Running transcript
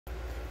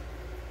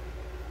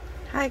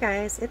Hi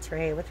guys, it's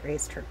Ray with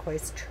Ray's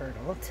Turquoise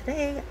Turtle.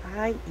 Today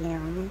I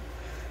am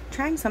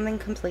trying something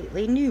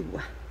completely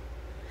new.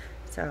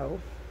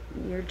 So,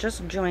 you're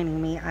just joining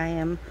me. I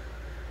am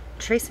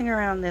tracing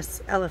around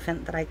this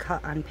elephant that I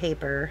cut on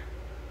paper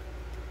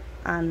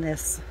on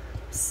this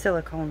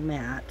silicone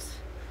mat.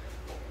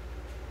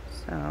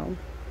 So,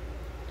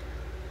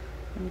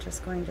 I'm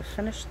just going to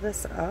finish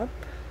this up.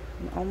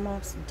 I'm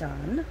almost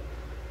done.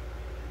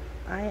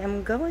 I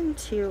am going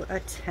to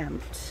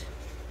attempt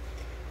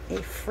a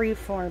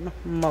freeform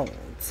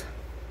mold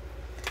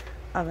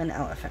of an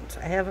elephant.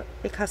 I have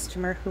a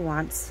customer who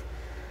wants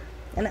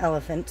an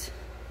elephant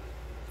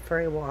for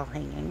a wall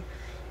hanging,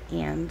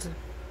 and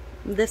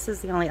this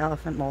is the only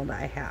elephant mold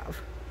I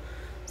have.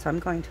 So I'm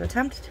going to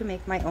attempt to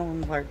make my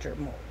own larger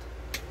mold.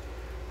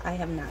 I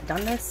have not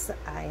done this.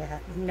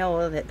 I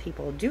know that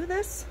people do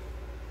this.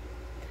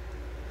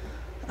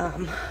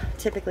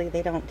 Typically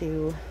they don't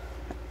do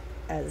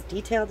as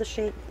detailed a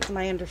shape.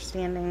 My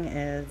understanding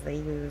is they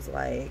use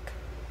like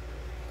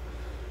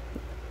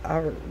a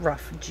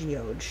rough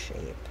geode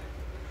shape.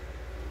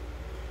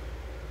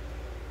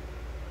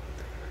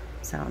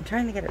 So I'm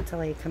trying to get it to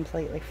lay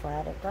completely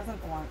flat. It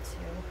doesn't want to.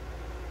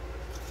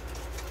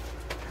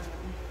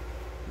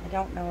 I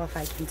don't know if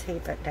I can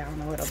tape it down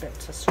a little bit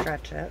to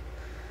stretch it.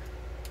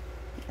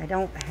 I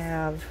don't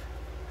have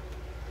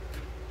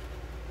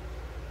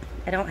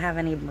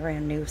any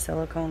brand new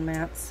silicone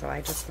mats, so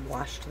I just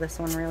washed this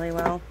one really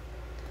well.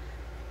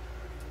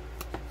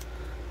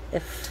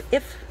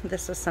 If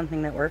this is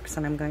something that works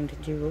and I'm going to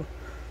do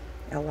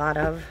a lot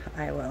of,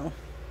 I will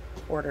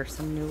order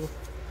some new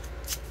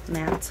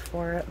mats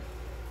for it.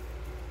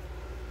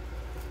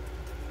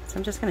 So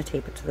I'm just going to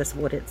tape it to this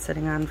wood it's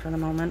sitting on for the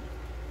moment,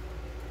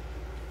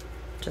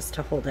 just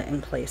to hold it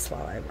in place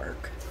while I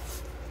work.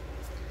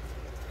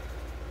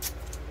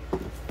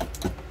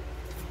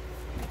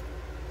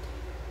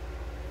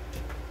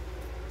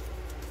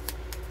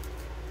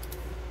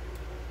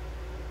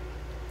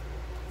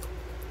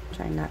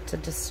 Try not to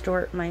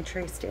distort my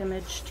traced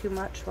image too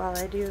much while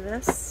I do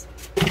this.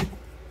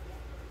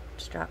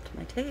 Just dropped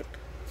my tape.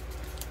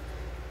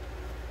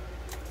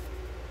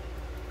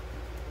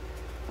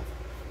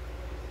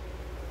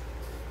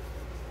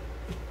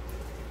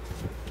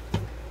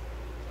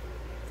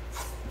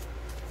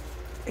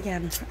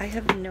 Again, I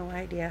have no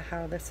idea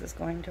how this is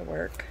going to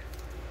work.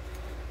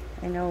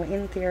 I know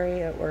in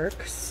theory it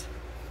works.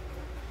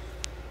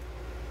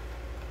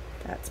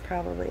 That's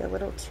probably a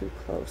little too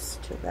close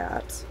to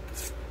that.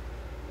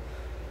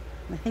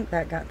 I think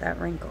that got that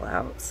wrinkle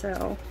out,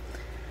 so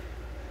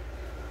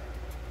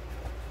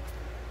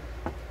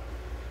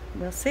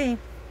we'll see.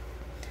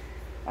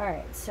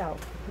 Alright, so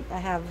I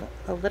have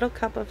a little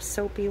cup of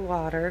soapy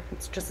water.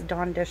 It's just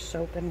Dawn dish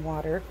soap and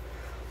water.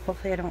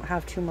 Hopefully I don't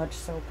have too much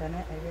soap in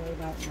it. I really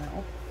don't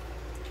know.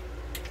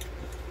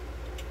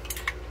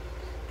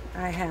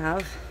 I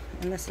have,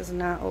 and this is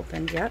not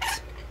opened yet,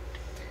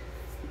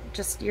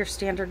 just your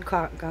standard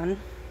caulk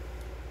gun.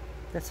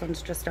 This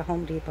one's just a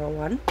Home Depot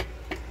one.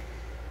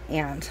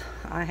 And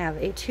I have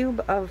a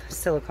tube of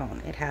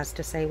silicone. It has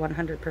to say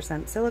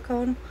 100%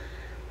 silicone.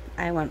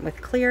 I went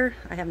with clear.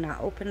 I have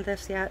not opened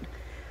this yet.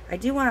 I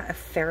do want a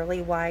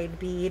fairly wide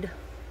bead,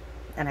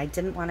 and I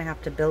didn't want to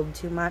have to build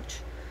too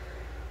much.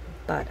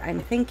 But I'm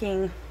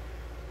thinking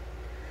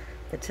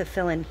that to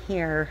fill in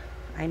here,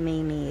 I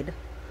may need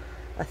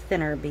a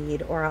thinner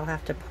bead, or I'll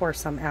have to pour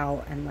some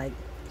out and like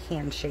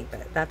hand shape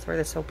it. That's where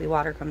the soapy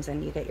water comes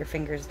in. You get your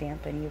fingers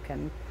damp and you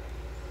can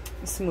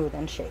smooth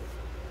and shape.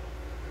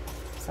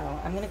 So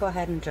I'm going to go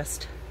ahead and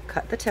just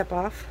cut the tip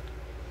off.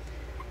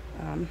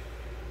 I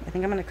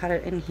think I'm going to cut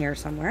it in here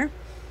somewhere.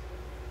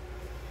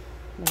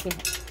 Maybe,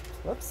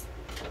 whoops.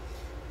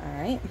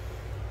 Alright,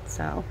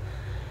 so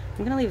I'm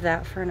going to leave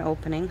that for an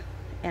opening.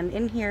 And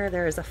in here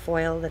there is a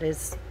foil that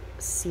is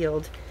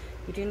sealed.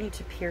 You do need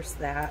to pierce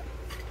that.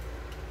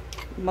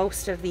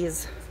 Most of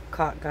these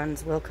caulk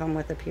guns will come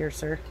with a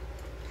piercer.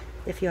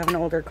 If you have an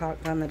older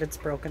caulk gun that it's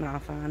broken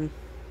off on,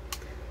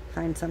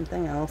 find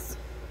something else.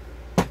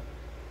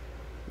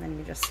 Then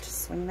you just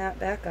swing that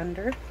back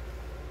under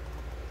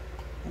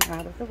and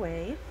out of the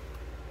way.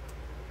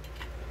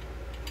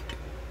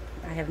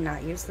 I have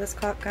not used this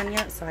caulk gun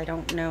yet, so I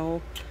don't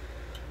know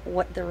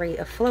what the rate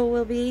of flow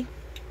will be,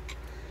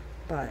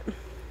 but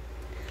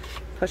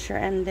push your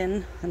end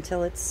in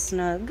until it's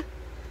snug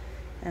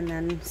and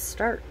then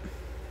start.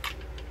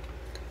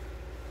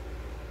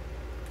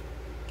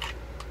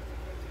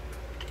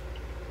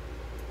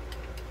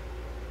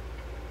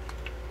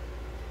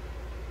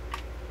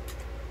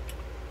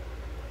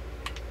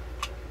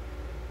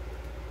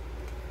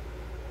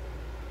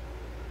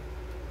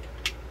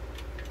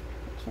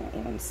 Can't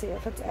even see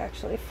if it's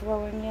actually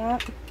flowing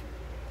yet.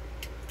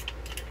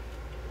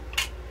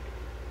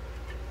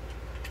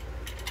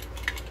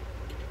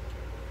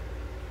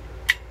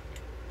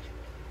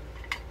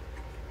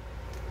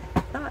 I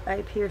thought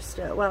I pierced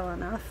it well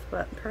enough,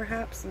 but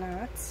perhaps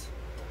not.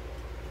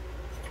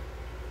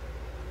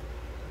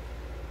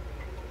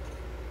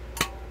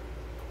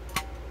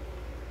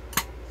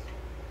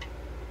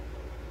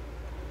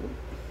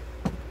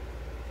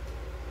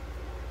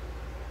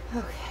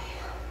 Okay.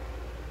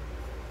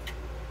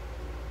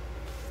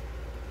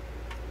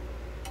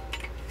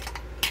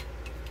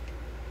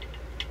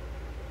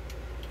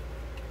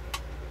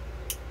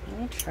 Let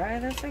me try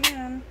this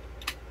again.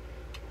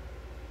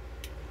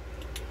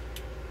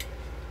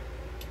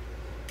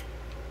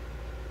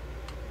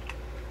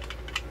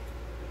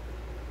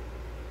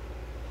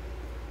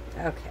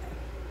 Okay.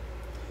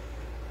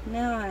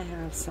 Now I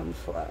have some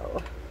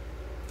flow.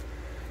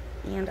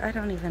 And I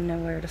don't even know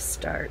where to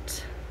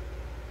start.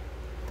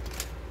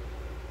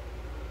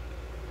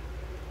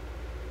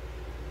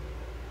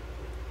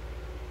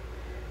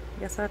 I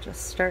guess I'll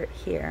just start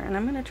here, and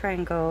I'm going to try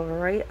and go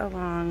right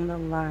along the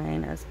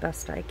line as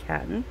best I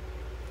can.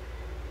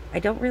 I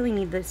don't really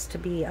need this to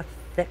be a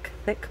thick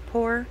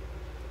pour.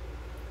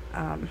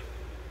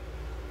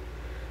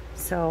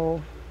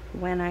 So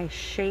when I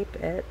shape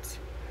it,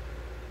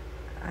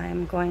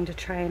 I'm going to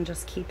try and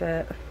just keep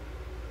it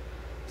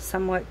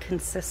somewhat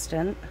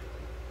consistent.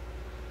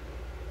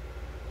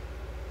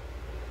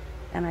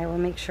 And I will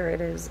make sure it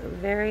is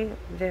very,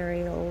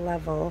 very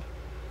level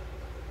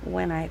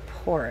when I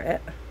pour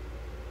it,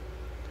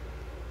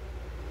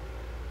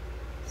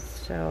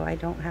 so I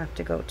don't have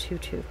to go too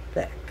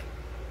thick.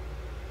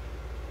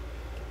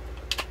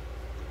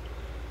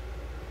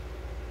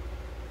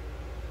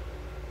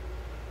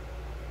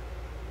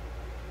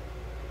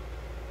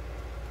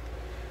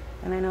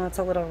 And I know it's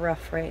a little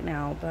rough right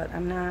now, but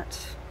I'm not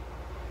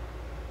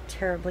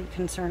terribly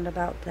concerned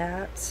about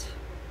that.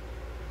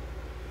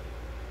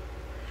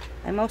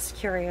 I'm most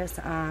curious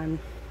on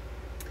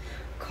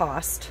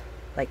cost,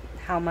 like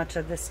how much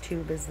of this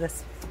tube is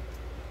this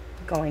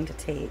going to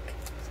take?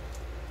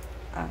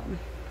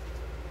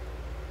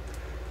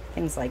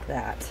 Things like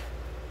that.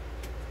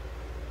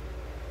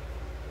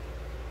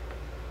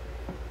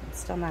 I'm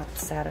still not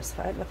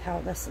satisfied with how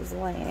this is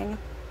laying.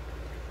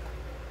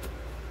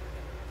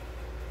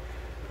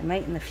 I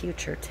might in the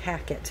future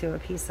tack it to a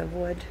piece of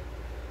wood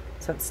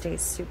so it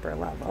stays super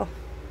level.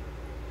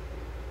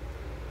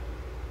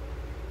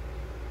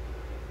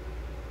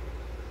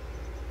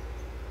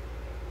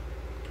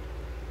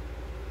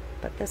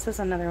 But this is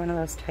another one of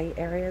those tight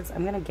areas.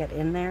 I'm going to get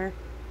in there,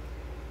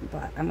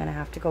 but I'm going to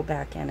have to go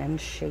back in and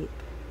shape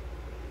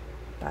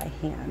by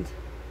hand.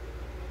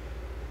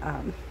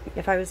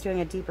 If I was doing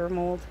a deeper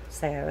mold,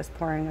 say I was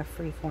pouring a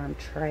freeform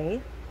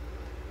tray,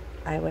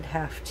 I would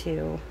have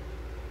to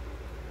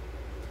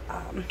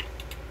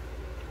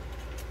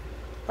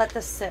let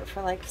this sit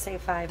for like, say,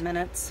 5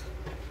 minutes.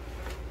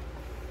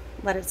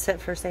 Let it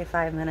sit for, say,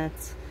 5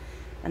 minutes,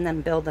 and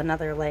then build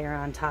another layer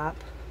on top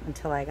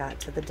until I got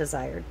to the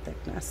desired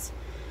thickness.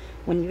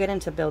 When you get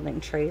into building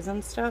trays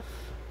and stuff,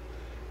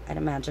 I'd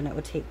imagine it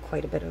would take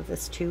quite a bit of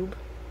this tube,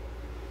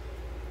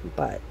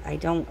 but I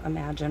don't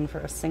imagine for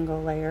a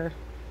single layer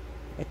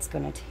it's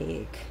gonna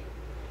take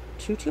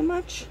too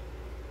much,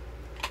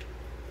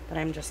 but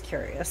I'm just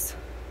curious.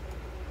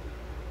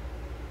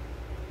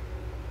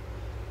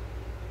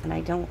 And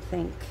I don't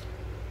think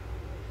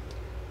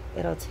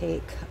it'll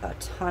take a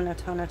ton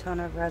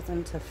of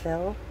resin to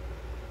fill.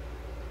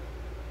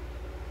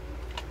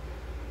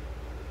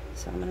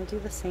 So I'm going to do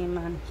the same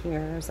on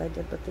here as I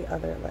did with the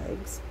other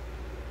legs.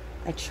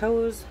 I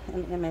chose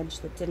an image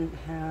that didn't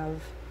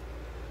have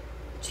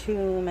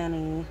too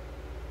many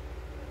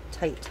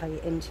tight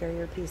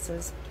interior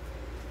pieces,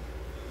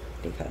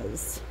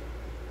 because,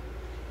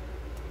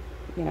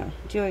 you know,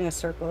 doing a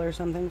circle or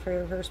something for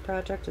your first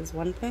project is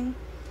one thing.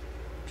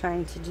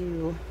 Trying to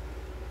do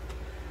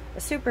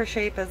a super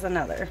shape is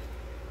another.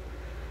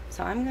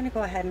 So I'm going to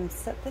go ahead and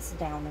set this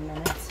down a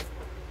minute,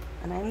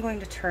 and I'm going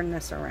to turn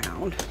this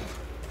around.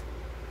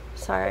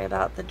 Sorry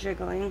about the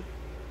jiggling.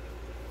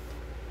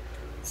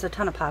 There's a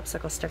ton of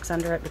popsicle sticks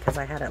under it because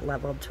I had it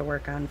leveled to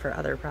work on for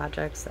other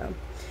projects, so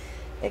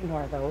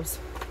ignore those,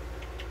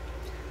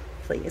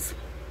 please.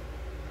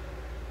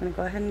 I'm going to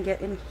go ahead and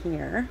get in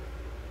here.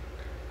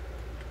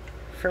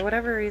 For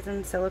whatever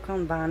reason,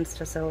 silicone bonds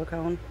to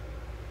silicone,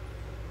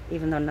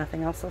 even though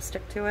nothing else will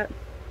stick to it,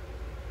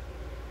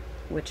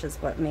 which is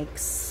what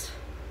makes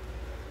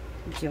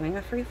doing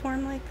a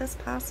freeform like this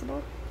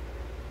possible.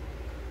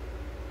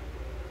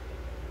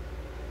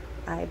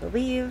 I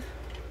believe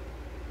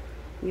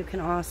you can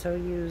also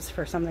use,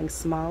 for something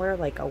smaller,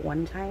 like a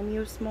one-time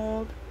use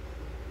mold,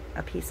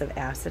 a piece of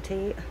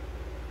acetate,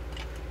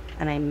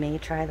 and I may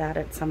try that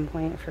at some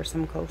point for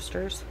some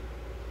coasters.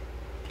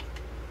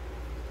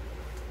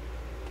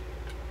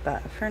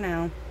 But for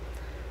now,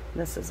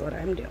 this is what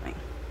I'm doing.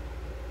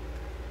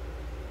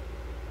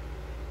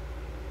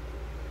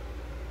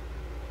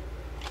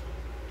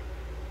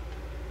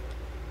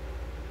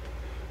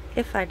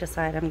 If I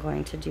decide I'm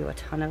going to do a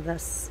ton of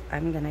this,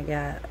 I'm going to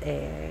get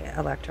a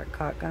electric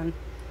caulk gun.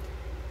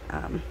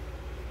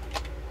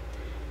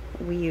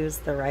 We use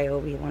the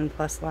Ryobi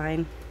 1+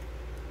 line,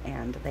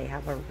 and they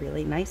have a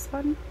really nice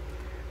one,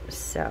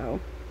 so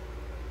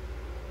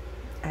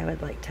I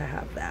would like to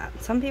have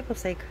that. Some people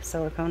say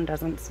silicone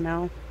doesn't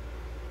smell.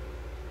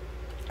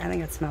 I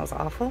think it smells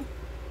awful,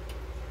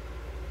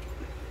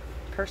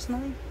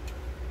 personally.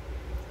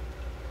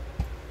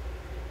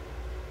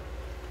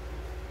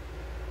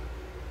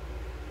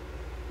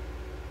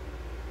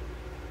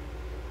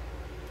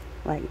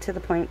 Like to the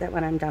point that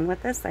when I'm done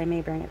with this, I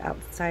may bring it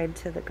outside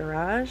to the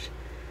garage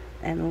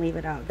and leave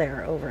it out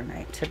there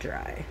overnight to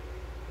dry.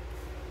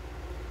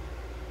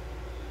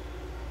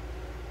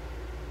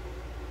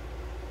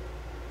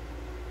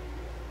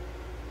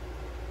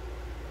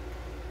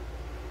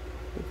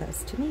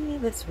 Because to me,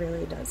 this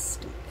really does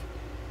stink.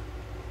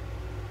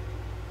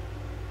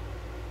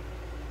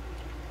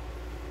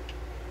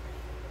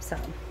 So,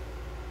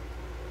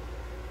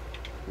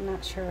 I'm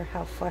not sure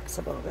how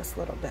flexible this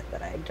little bit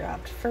that I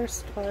dropped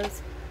first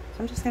was. So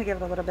I'm just going to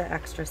give it a little bit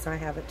extra so I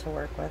have it to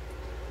work with.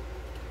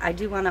 I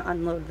do want to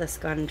unload this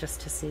gun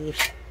just to see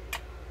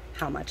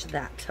how much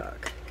that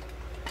took.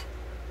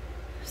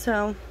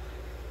 So,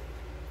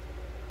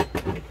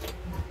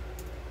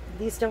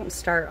 these don't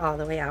start all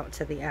the way out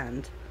to the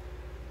end,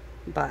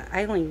 but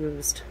I only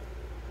used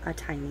a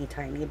tiny,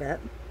 tiny bit.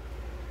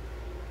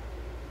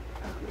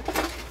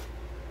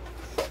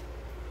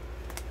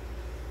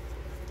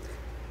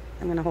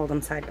 I'm going to hold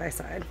them side by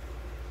side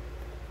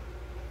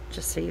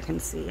just so you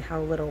can see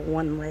how little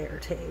one layer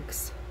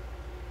takes.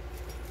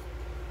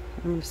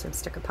 I'm just going to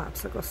stick a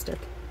popsicle stick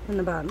in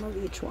the bottom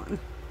of each one.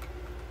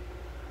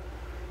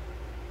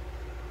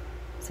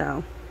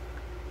 So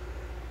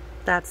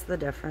that's the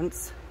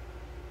difference.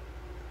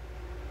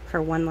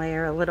 For one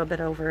layer, a little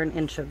bit over an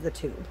inch of the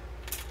tube.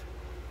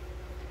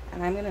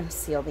 And I'm going to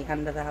seal the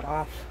end of that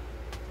off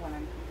when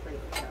I'm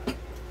completely done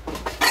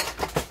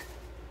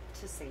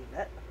to save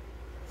it.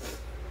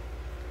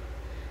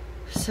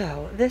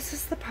 So this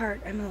is the part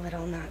I'm a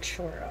little not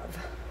sure of.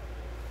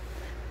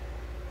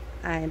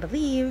 I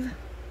believe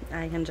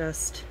I can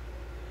just,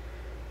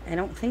 I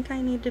don't think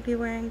I need to be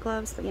wearing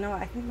gloves, but you know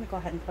what, I think I'm going to go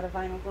ahead and put a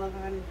vinyl glove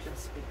on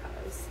just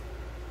because.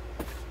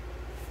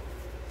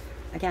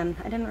 Again,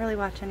 I didn't really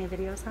watch any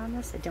videos on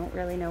this. I don't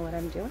really know what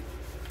I'm doing.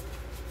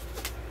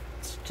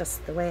 It's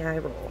just the way I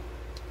roll.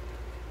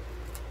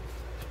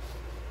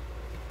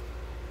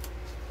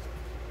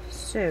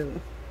 So,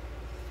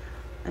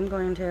 I'm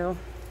going to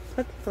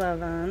put the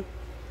glove on,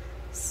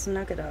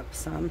 snug it up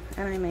some,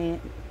 and I may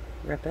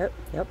rip it.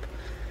 Yep.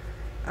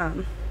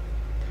 I'm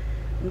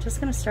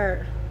just going to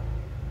start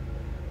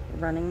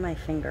running my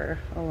finger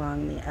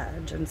along the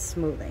edge and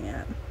smoothing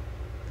it.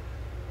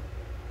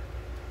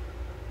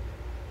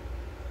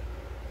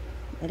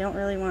 I don't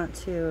really want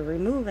to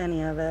remove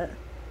any of it.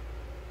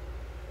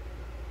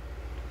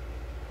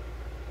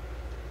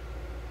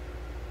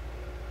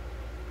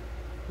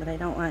 But I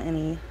don't want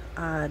any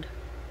odd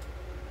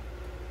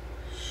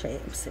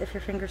shapes. If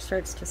your finger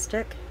starts to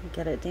stick,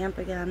 get it damp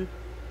again.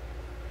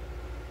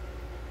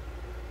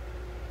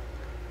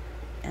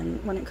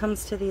 And when it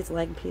comes to these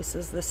leg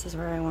pieces, this is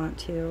where I want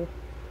to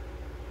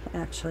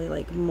actually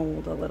like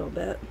mold a little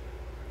bit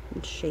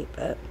and shape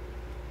it.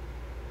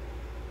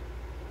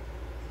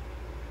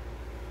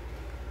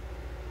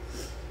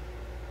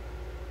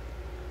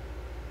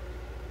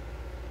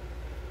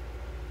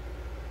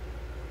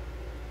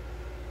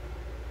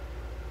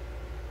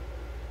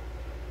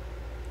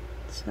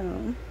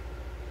 So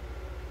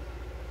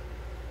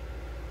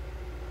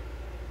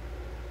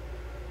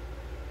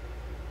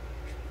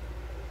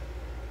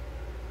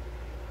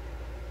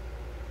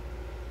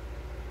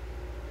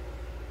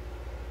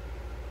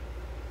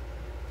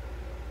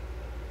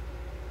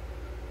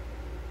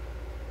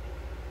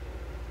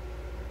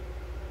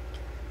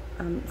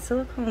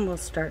silicone will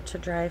start to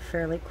dry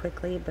fairly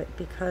quickly, but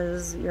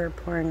because you're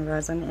pouring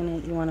resin in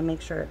it, you want to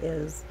make sure it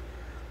is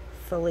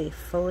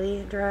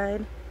fully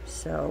dried.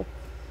 So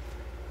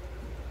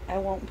I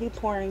won't be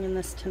pouring in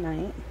this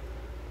tonight.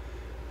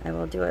 I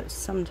will do it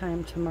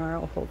sometime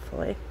tomorrow,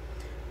 hopefully.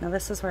 Now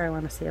this is where I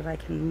want to see if I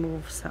can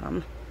move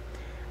some.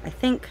 I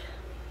think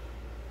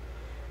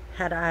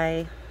had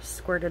I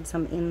squirted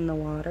some in the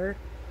water,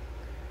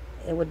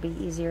 it would be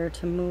easier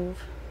to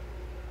move.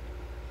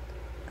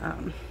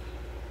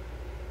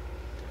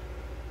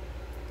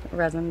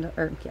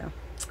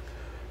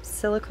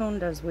 Silicone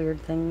does weird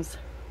things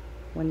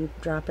when you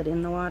drop it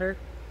in the water.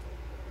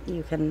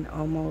 You can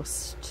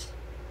almost,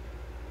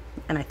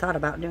 and I thought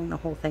about doing the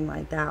whole thing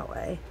like that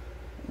way,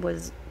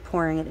 was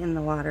pouring it in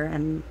the water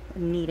and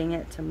kneading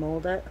it to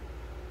mold it,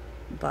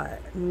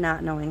 but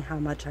not knowing how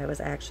much I was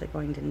actually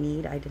going to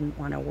need, I didn't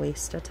want to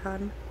waste a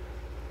ton.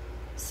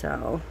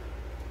 So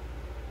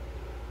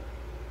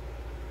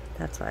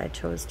that's why I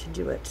chose to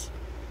do it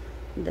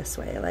this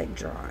way, like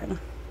drawing.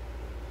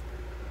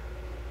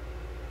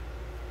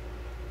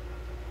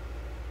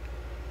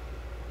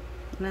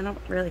 And I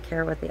don't really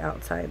care what the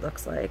outside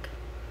looks like.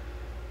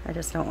 I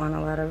just don't want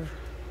a lot of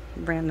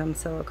random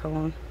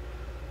silicone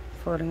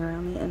floating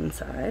around the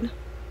inside.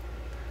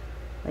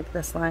 Like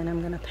this line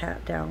I'm going to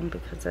pat down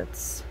because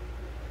it's,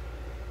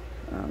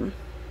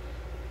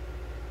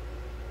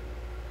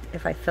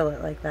 if I fill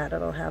it like that,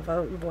 it'll have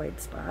a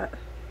void spot.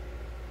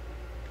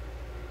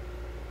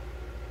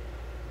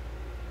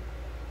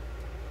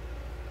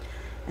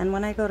 And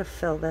when I go to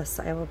fill this,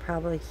 I will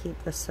probably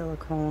keep the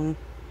silicone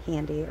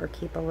handy, or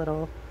keep a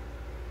little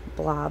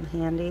blob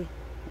handy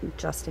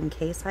just in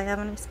case I have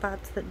any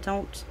spots that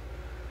don't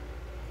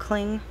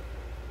cling.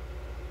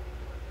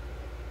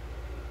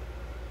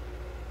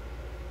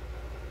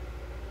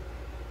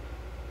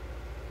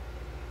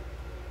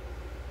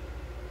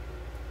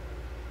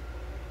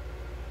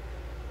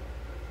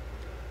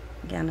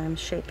 again, I'm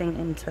shaping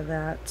into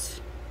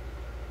that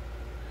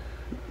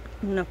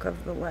nook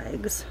of the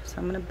legs. So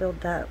I'm going to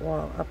build that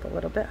wall up a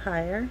little bit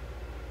higher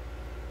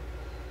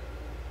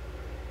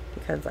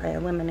because I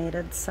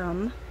eliminated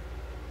some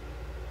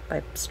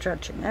by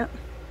stretching it.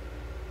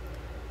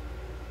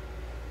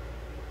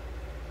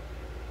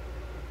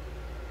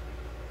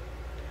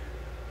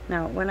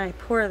 Now when I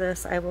pour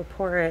this, I will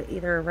pour it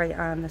either right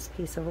on this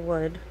piece of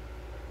wood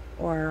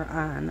or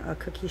on a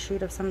cookie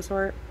sheet of some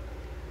sort.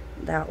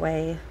 That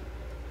way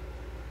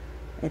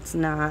it's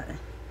not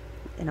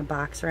in a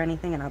box or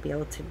anything, and I'll be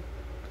able to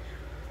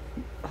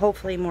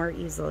hopefully more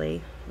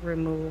easily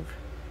remove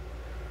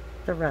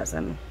the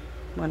resin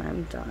when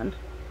I'm done.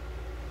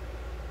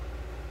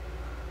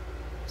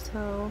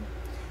 So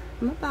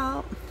I'm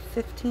about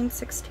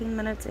 15-16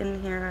 minutes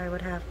in here, I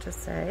would have to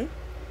say,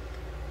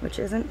 which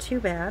isn't too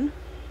bad,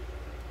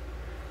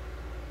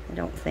 I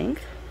don't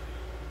think,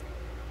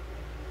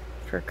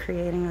 for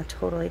creating a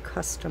totally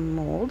custom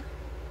mold.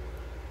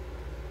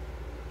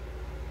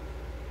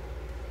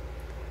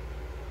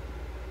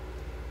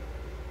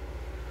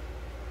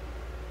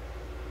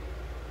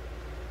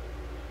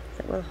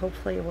 That will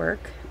hopefully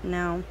work.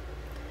 Now,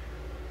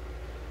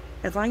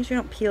 as long as you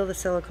don't peel the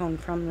silicone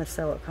from the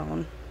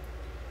silicone,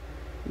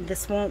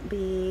 this won't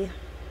be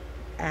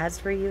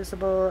as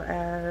reusable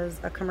as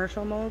a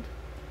commercial mold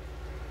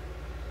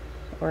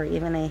or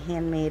even a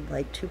handmade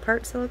like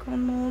 2-part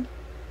silicone mold,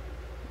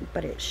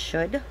 but it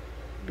should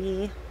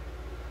be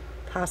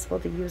possible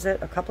to use it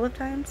a couple of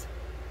times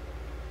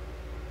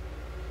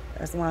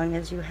as long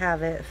as you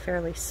have it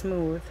fairly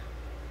smooth,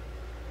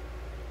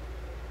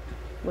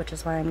 which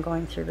is why I'm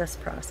going through this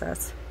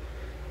process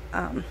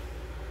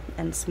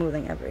and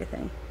smoothing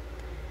everything.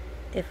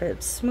 If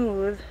it's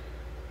smooth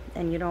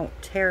and you don't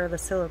tear the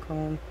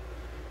silicone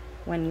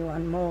when you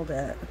unmold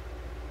it,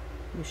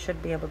 you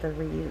should be able to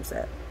reuse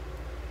it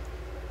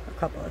a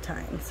couple of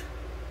times.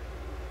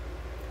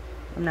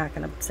 I'm not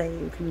going to say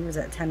you can use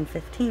it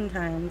 10-15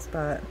 times,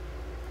 but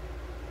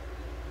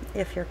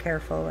if you're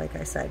careful, like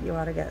I said, you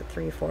ought to get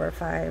 3, 4, or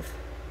 5.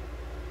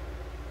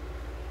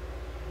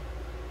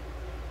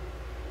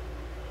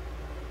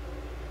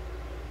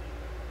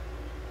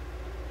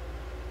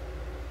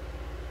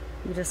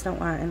 You just don't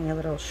want any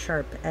little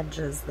sharp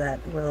edges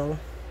that will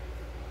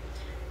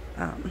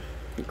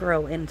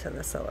grow into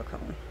the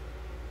silicone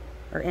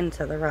or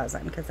into the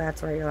resin, because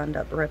that's where you'll end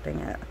up ripping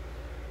it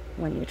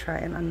when you try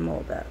and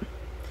unmold it.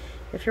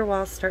 If your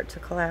walls start to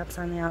collapse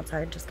on the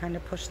outside, just kind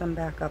of push them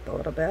back up a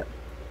little bit.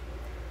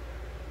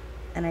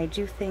 And I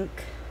do think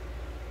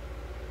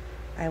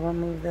I will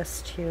move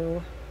this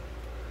to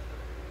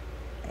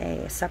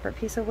a separate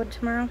piece of wood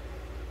tomorrow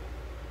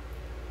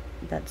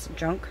that's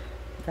junk,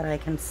 that I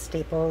can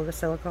staple the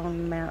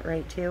silicone mat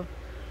right to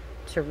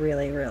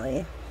really,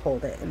 really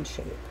hold it in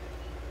shape.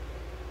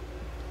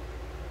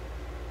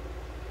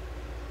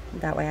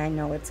 That way I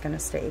know it's going to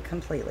stay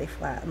completely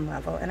flat and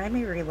level. And I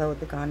may reload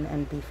the gun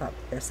and beef up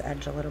this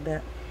edge a little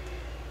bit.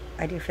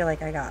 I do feel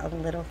like I got a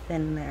little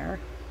thin there.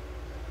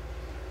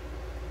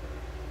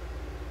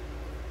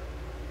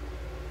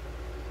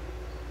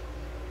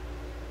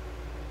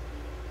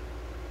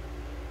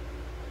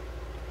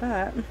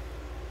 But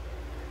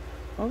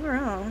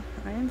overall,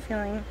 I am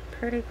feeling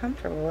pretty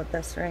comfortable with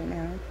this right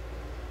now.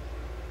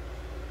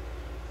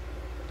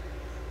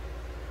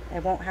 I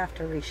won't have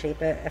to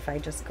reshape it if I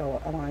just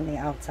go along the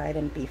outside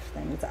and beef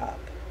things up.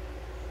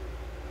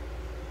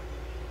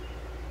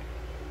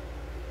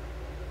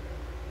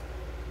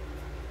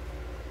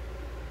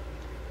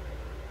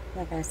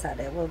 Like I said,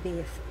 it will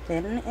be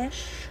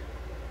thin-ish.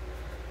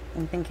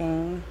 I'm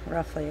thinking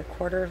roughly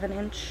 1/4 of an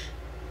inch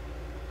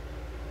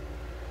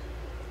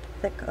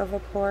thick of a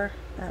pour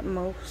at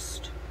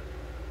most,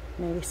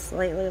 maybe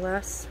slightly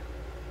less,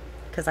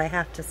 because I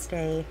have to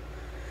stay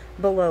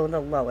below the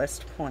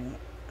lowest point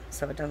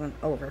so it doesn't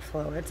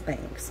overflow its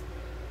banks.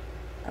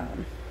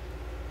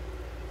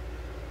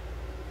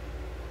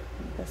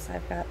 This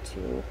I've got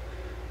to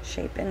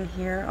shape in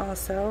here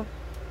also.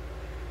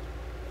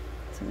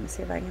 So I'm going to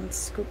see if I can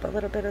scoop a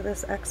little bit of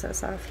this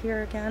excess off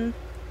here again.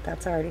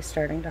 That's already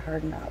starting to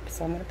harden up,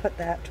 so I'm going to put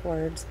that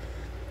towards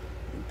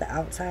the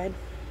outside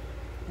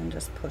and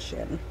just push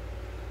in,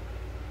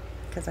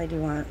 because I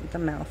do want the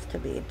mouth to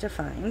be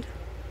defined.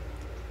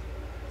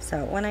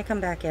 So when I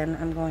come back in,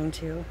 I'm going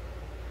to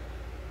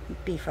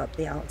beef up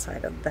the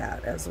outside of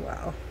that as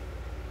well.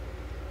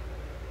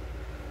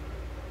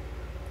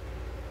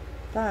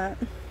 But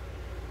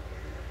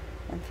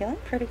I'm feeling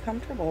pretty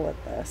comfortable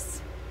with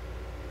this.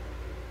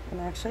 I'm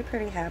actually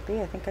pretty happy.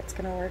 I think it's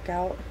going to work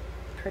out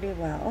pretty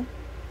well.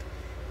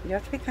 You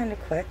have to be kind of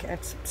quick.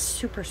 It's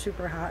super,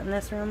 super hot in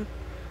this room.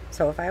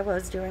 So if I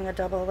was doing a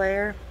double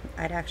layer,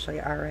 I'd actually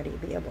already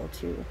be able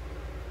to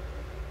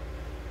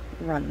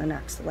run the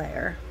next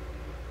layer.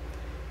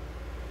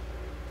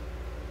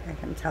 I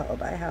can tell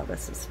by how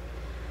this is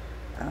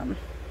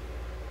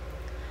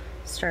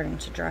starting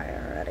to dry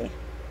already.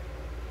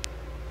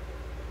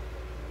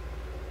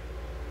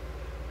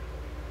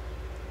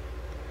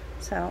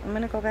 So I'm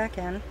going to go back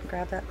in,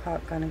 grab that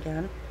caulk gun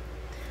again.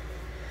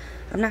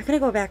 I'm not going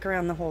to go back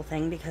around the whole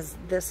thing because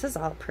this is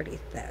all pretty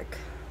thick.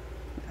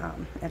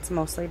 It's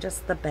mostly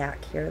just the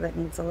back here that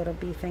needs a little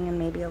beefing and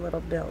maybe a little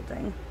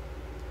building.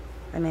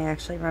 I may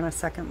actually run a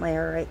second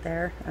layer right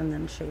there and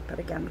then shape it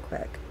again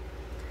quick.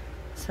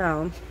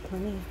 So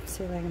let me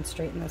see if I can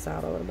straighten this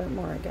out a little bit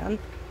more again.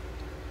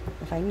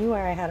 If I knew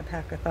where I had a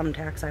pack of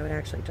thumbtacks, I would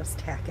actually just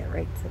tack it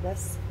right to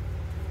this.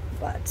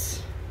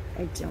 But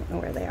I don't know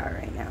where they are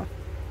right now.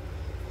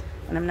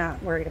 And I'm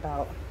not worried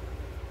about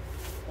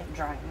it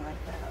drying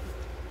like that.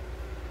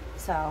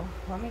 So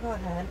let me go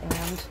ahead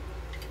and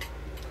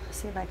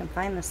see if I can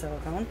find the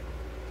silicone.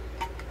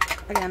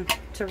 Again,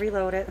 to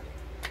reload it,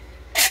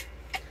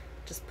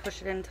 just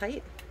push it in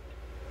tight.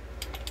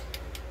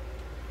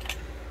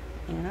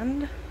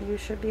 And you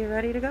should be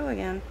ready to go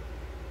again.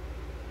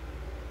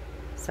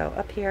 So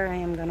up here I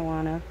am going to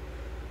want to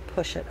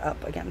push it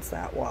up against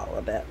that wall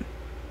a bit.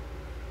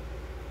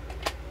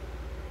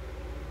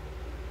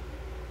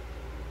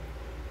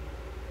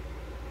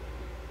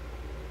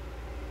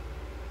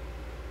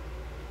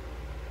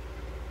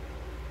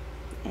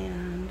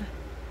 And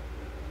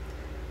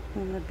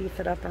I'm going to beef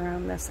it up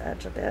around this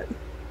edge a bit.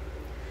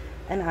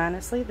 And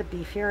honestly, the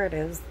beefier it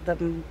is, the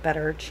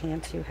better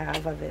chance you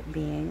have of it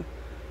being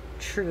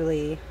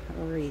truly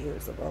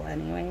reusable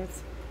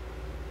anyways.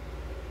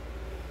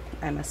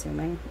 I'm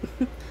assuming.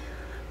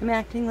 I'm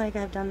acting like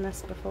I've done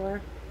this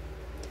before.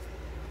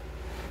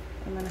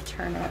 I'm going to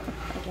turn it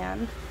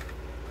again.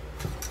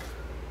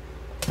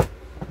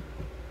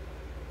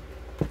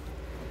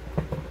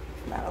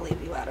 That'll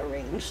leave you out of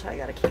range, so I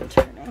gotta keep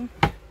turning.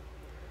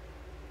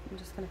 I'm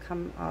just going to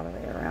come all the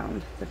way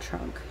around the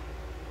trunk.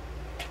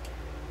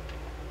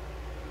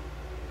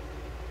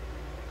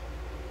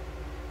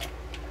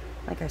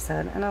 Like I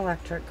said, an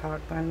electric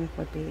caulk gun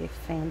would be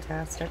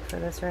fantastic for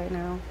this right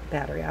now.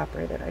 Battery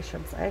operated, I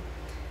should say.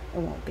 It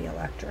won't be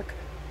electric.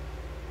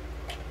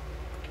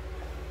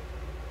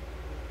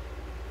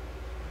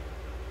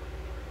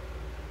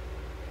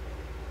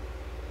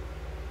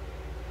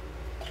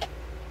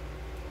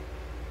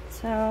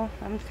 So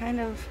I'm kind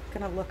of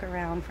going to look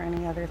around for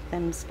any other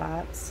thin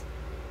spots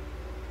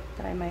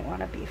that I might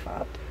want to beef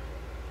up.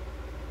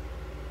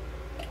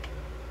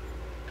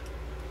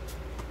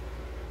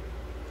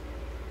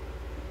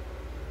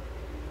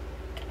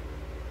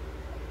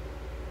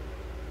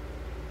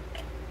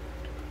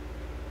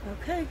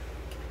 Okay,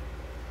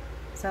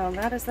 so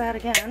that is that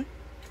again.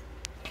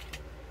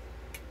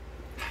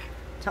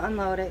 To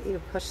unload it,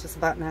 you push this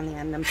button on the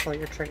end and pull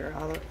your trigger,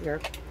 your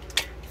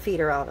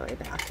feeder all the way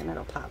back, and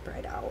it'll pop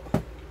right out.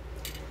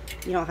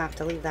 You don't have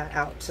to leave that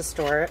out to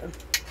store it. You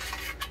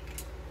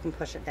can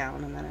push it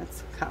down and then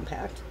it's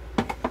compact.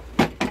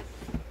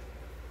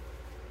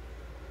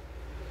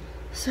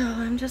 So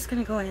I'm just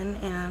going to go in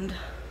and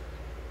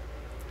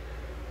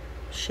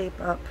shape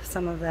up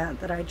some of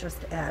that I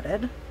just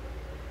added.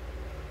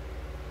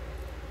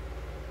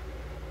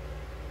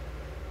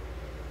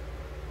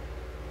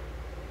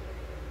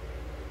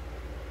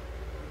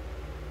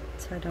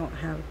 So I don't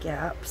have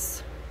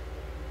gaps.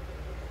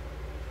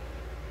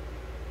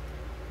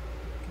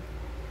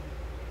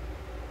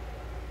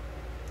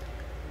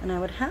 And I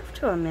would have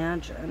to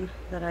imagine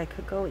that I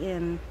could go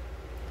in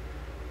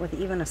with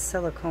even a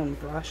silicone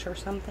brush or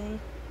something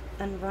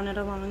and run it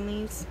along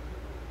these.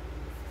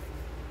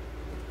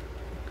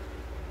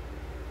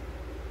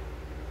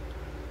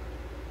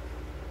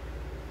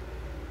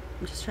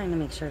 I'm just trying to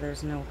make sure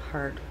there's no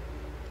hard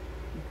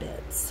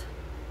bits.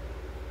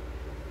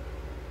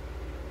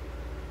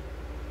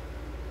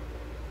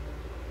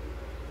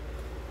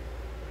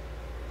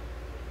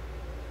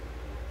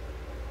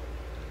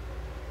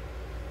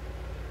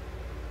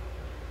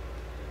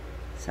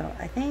 So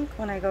I think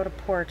when I go to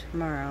pour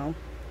tomorrow,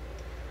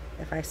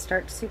 if I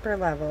start super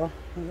level,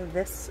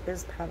 this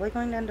is probably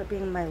going to end up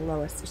being my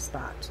lowest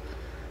spot.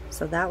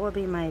 So that will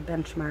be my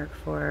benchmark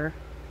for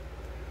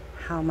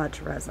how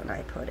much resin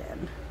I put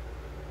in.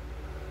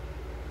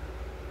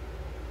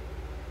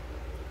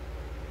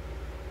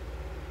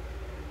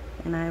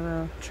 And I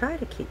will try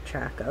to keep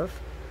track of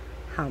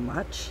how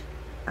much.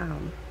 I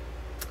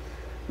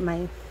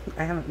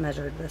haven't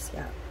measured this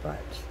yet, but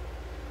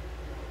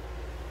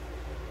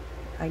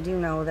I do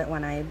know that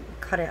when I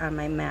cut it on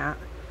my mat,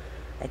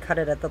 I cut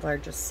it at the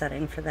largest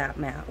setting for that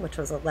mat, which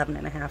was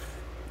 11.5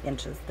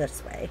 inches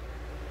this way.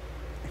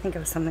 I think it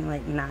was something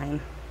like 9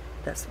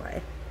 this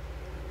way.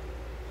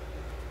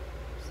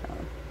 So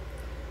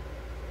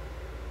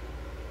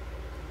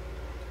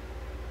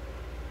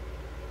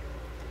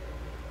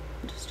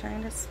I'm just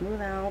trying to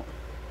smooth out.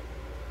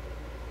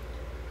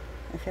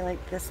 I feel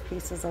like this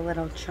piece is a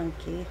little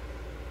chunky,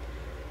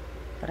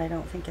 but I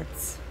don't think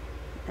it's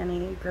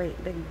any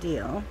great big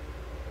deal.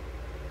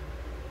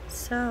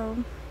 So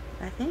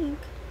I think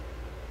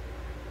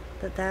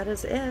that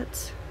is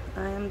it.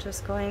 I am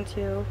just going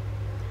to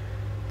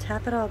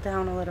tap it all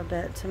down a little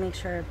bit to make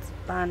sure it's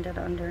bonded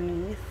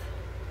underneath.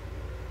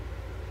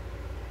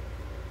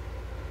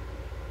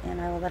 And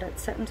I will let it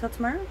sit until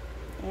tomorrow,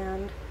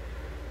 and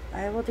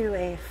I will do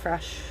a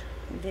fresh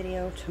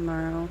video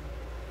tomorrow.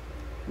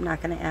 I'm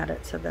not going to add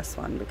it to this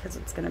one because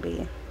it's going to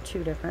be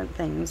two different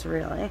things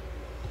really.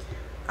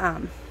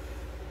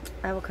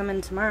 I will come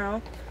in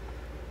tomorrow,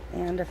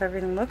 and if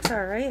everything looks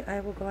alright,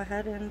 I will go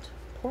ahead and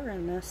pour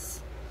in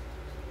this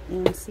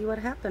and see what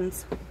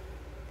happens.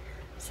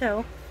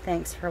 So,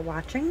 thanks for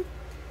watching.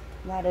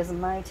 That is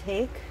my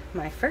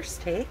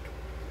first take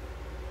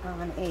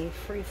on a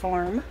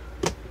Freeform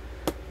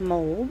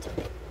mold.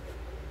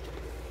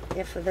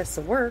 If this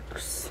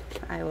works,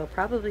 I will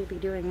probably be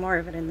doing more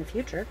of it in the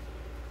future,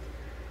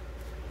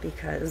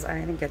 because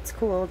I think it's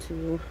cool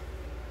to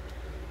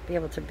be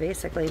able to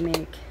basically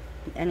make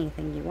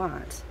anything you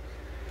want.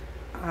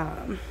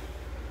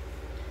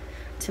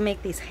 To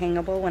make these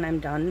hangable when I'm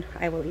done,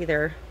 I will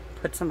either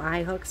put some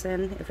eye hooks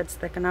in, if it's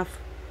thick enough,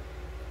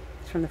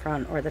 from the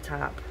front or the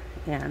top,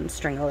 and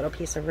string a little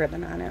piece of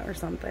ribbon on it or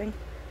something.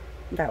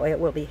 That way it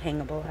will be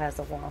hangable as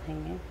a wall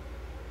hanging.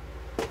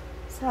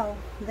 So,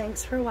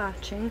 thanks for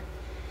watching.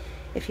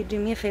 If you do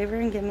me a favor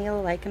and give me a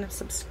like and a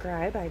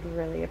subscribe, I'd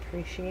really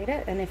appreciate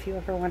it. And if you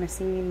ever want to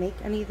see me make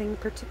anything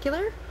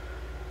particular,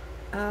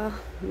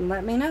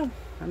 let me know.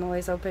 I'm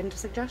always open to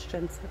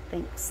suggestions.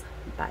 Thanks.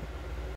 Bye.